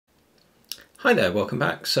Hi there, welcome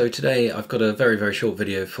back. So today I've got a very short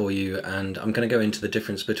video for you, and I'm going to go into the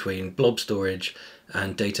difference between blob storage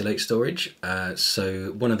and data lake storage.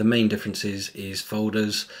 So one of the main differences is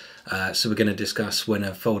folders. So we're going to discuss when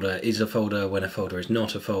a folder is a folder, when a folder is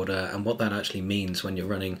not a folder, and what that actually means when you're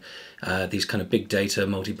running these kind of big data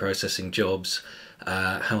multi-processing jobs,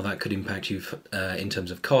 how that could impact you in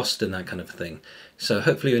terms of cost and that kind of thing. So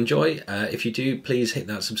hopefully you enjoy. If you do, please hit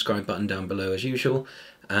that subscribe button down below as usual.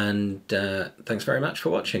 And thanks very much for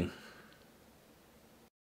watching.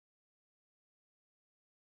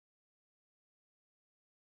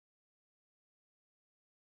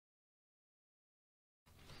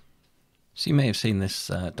 So you may have seen this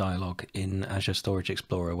dialog in Azure Storage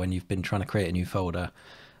Explorer when you've been trying to create a new folder.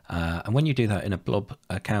 And when you do that in a blob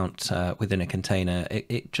account within a container,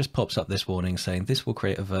 it just pops up this warning saying this will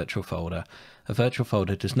create a virtual folder. A virtual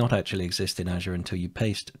folder does not actually exist in Azure until you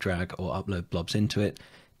paste, drag, or upload blobs into it.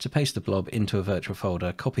 To paste the blob into a virtual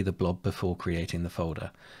folder, copy the blob before creating the folder.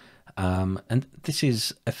 And this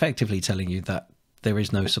is effectively telling you that there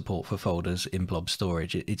is no support for folders in blob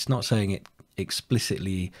storage. It's not saying it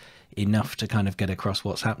explicitly enough to kind of get across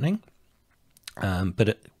what's happening.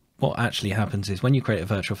 What actually happens is when you create a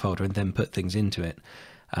virtual folder and then put things into it,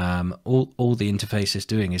 all the interface is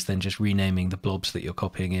doing is then just renaming the blobs that you're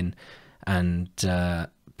copying in and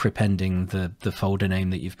prepending the folder name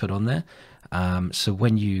that you've put on there. So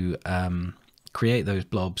when you create those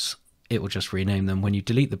blobs, it will just rename them. When you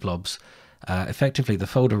delete the blobs, effectively the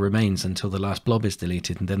folder remains until the last blob is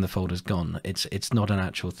deleted, and then the folder's gone. It's not an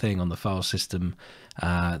actual thing on the file system.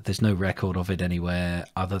 There's no record of it anywhere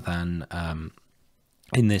other than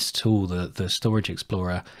in this tool, the Storage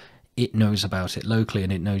Explorer. It knows about it locally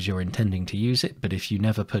and it knows you're intending to use it, but if you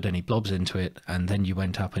never put any blobs into it and then you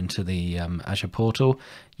went up into the Azure portal,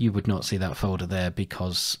 you would not see that folder there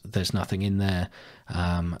because there's nothing in there,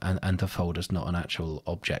 and the folder's not an actual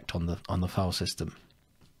object on the file system.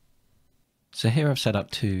 So here I've set up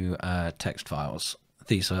two text files.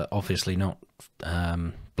 These are obviously not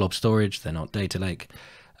blob storage, they're not data lake.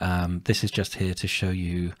 This is just here to show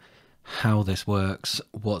you how this works,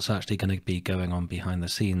 what's actually going to be going on behind the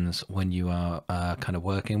scenes when you are kind of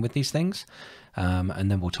working with these things, and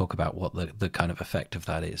then we'll talk about what the kind of effect of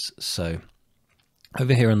that is. So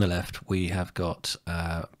over here on the left we have got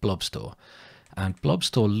Blob Store, and Blob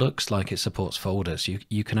Store looks like it supports folders.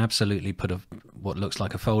 You can absolutely put what looks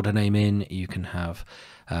like a folder name in. You can have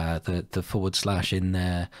the / in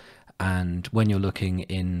there. And when you're looking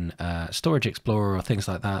in Storage Explorer or things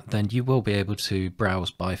like that, then you will be able to browse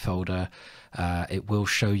by folder. It will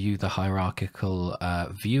show you the hierarchical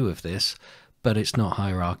view of this, but it's not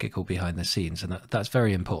hierarchical behind the scenes, and that's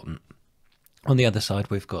very important. On the other side,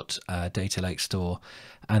 we've got Data Lake Store,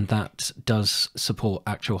 and that does support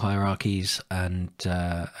actual hierarchies, and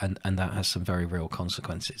that has some very real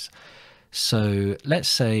consequences. So let's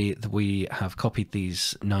say that we have copied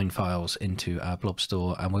these 9 files into our Blob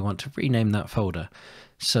Store and we want to rename that folder.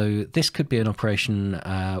 So this could be an operation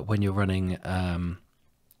when you're running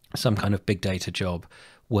some kind of big data job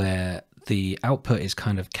where the output is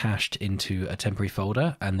kind of cached into a temporary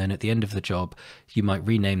folder, and then at the end of the job you might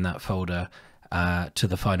rename that folder to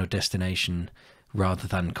the final destination rather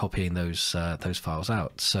than copying those files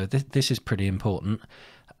out. So this is pretty important.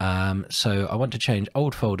 So I want to change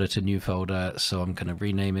old folder to new folder, so I'm going to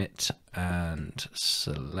rename it and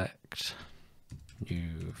select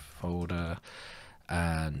new folder,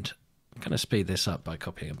 and I'm going to speed this up by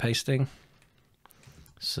copying and pasting.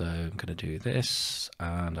 So I'm going to do this,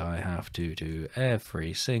 and I have to do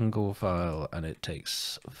every single file, and it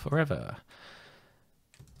takes forever.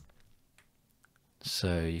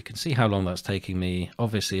 So you can see how long that's taking me.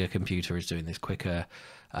 Obviously a computer is doing this quicker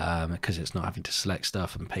because it's not having to select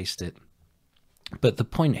stuff and paste it. But the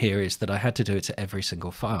point here is that I had to do it to every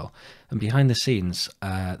single file. And behind the scenes,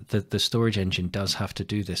 the storage engine does have to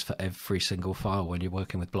do this for every single file when you're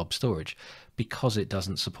working with blob storage, because it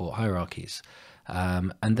doesn't support hierarchies.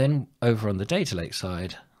 And then over on the data lake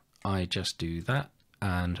side, I just do that,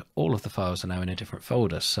 and all of the files are now in a different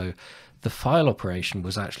folder. So the file operation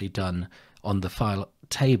was actually done on the file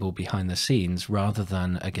table behind the scenes rather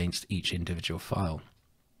than against each individual file.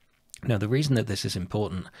 Now, the reason that this is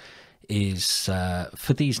important is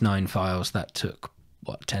for these 9 files that took,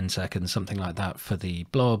 10 seconds, something like that for the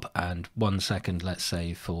blob, and 1 second, let's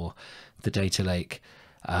say, for the data lake.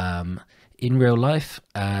 In real life,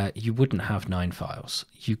 you wouldn't have 9 files.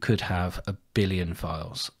 You could have a billion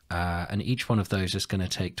files, and each one of those is going to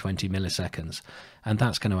take 20 milliseconds, and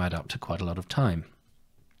that's going to add up to quite a lot of time.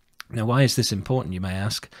 Now, why is this important, you may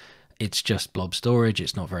ask? it's just blob storage,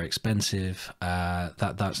 it's not very expensive,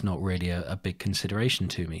 that's not really a big consideration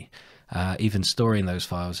to me. Even storing those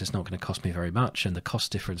files is not going to cost me very much, and the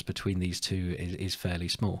cost difference between these two is fairly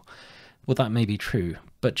small. Well, that may be true,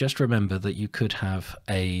 but just remember that you could have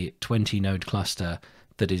a 20 node cluster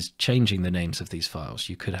that is changing the names of these files.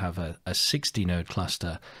 You could have a 60 node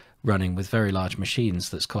cluster running with very large machines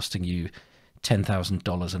that's costing you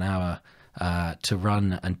 $10,000 an hour to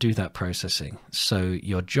run and do that processing. So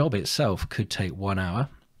your job itself could take 1 hour,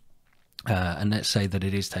 and let's say that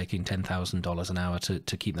it is taking $10,000 an hour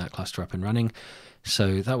to keep that cluster up and running.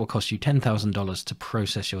 So that will cost you $10,000 to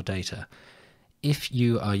process your data. If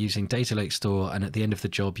you are using Data Lake Store and at the end of the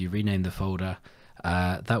job you rename the folder,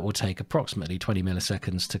 that will take approximately 20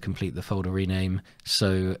 milliseconds to complete the folder rename,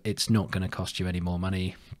 so it's not going to cost you any more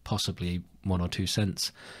money, possibly 1 or 2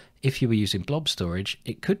 cents. If you were using blob storage,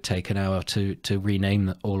 it could take an hour to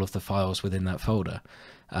rename all of the files within that folder,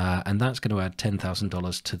 and that's going to add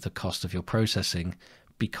 $10,000 to the cost of your processing,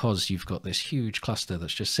 because you've got this huge cluster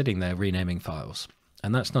that's just sitting there renaming files.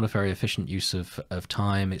 And that's not a very efficient use of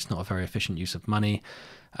time, it's not a very efficient use of money,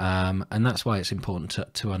 and that's why it's important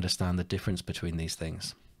to understand the difference between these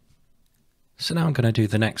things. So now I'm going to do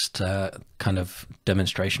the next kind of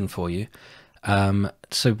demonstration for you.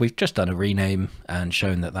 So we've just done a rename and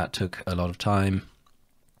shown that that took a lot of time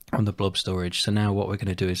on the blob storage. So now what we're going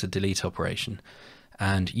to do is a delete operation.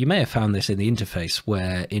 And you may have found this in the interface,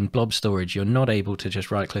 where in blob storage you're not able to just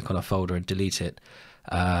right click on a folder and delete it,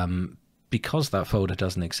 because that folder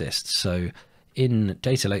doesn't exist. So in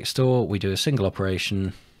Data Lake Store, we do a single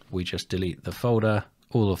operation, we just delete the folder,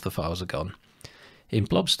 all of the files are gone. In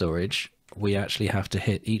blob storage, we actually have to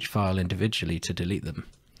hit each file individually to delete them.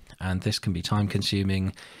 And this can be time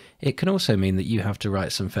consuming. It can also mean that you have to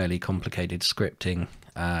write some fairly complicated scripting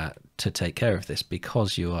to take care of this,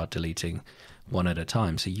 because you are deleting one at a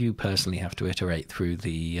time. So you personally have to iterate through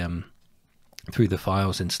the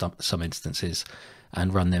files in some instances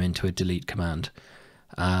and run them into a delete command.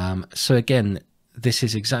 So again, this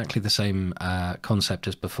is exactly the same concept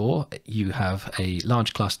as before. You have a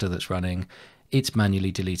large cluster that's running, it's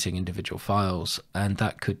manually deleting individual files, and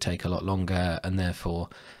that could take a lot longer, and therefore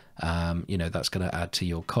that's going to add to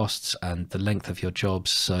your costs and the length of your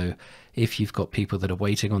jobs. So if you've got people that are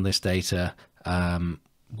waiting on this data,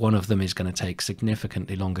 one of them is going to take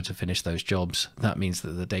significantly longer to finish those jobs. That means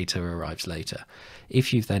that the data arrives later.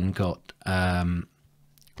 If you've then got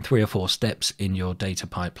 3 or 4 steps in your data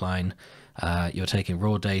pipeline, you're taking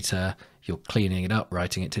raw data, you're cleaning it up,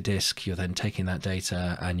 writing it to disk, you're then taking that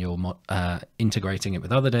data and you're integrating it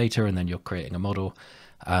with other data, and then you're creating a model.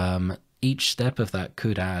 Each step of that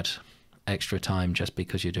could add extra time just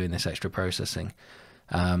because you're doing this extra processing.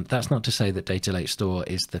 That's not to say that Data Lake Store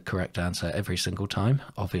is the correct answer every single time.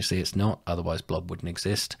 Obviously it's not, otherwise Blob wouldn't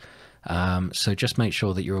exist. So just make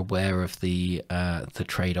sure that you're aware of the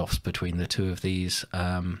trade-offs between the two of these,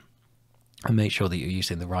 and make sure that you're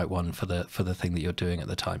using the right one for the thing that you're doing at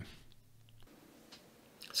the time.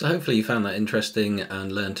 So hopefully you found that interesting and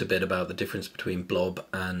learned a bit about the difference between Blob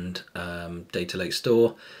and Data Lake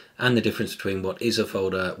Store, and the difference between what is a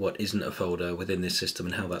folder, what isn't a folder within this system,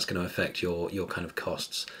 and how that's going to affect your kind of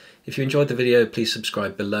costs. If you enjoyed the video, please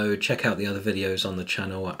subscribe below, check out the other videos on the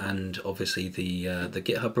channel, and obviously the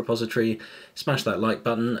GitHub repository. Smash that like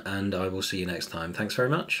button, and I will see you next time. Thanks very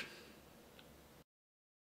much.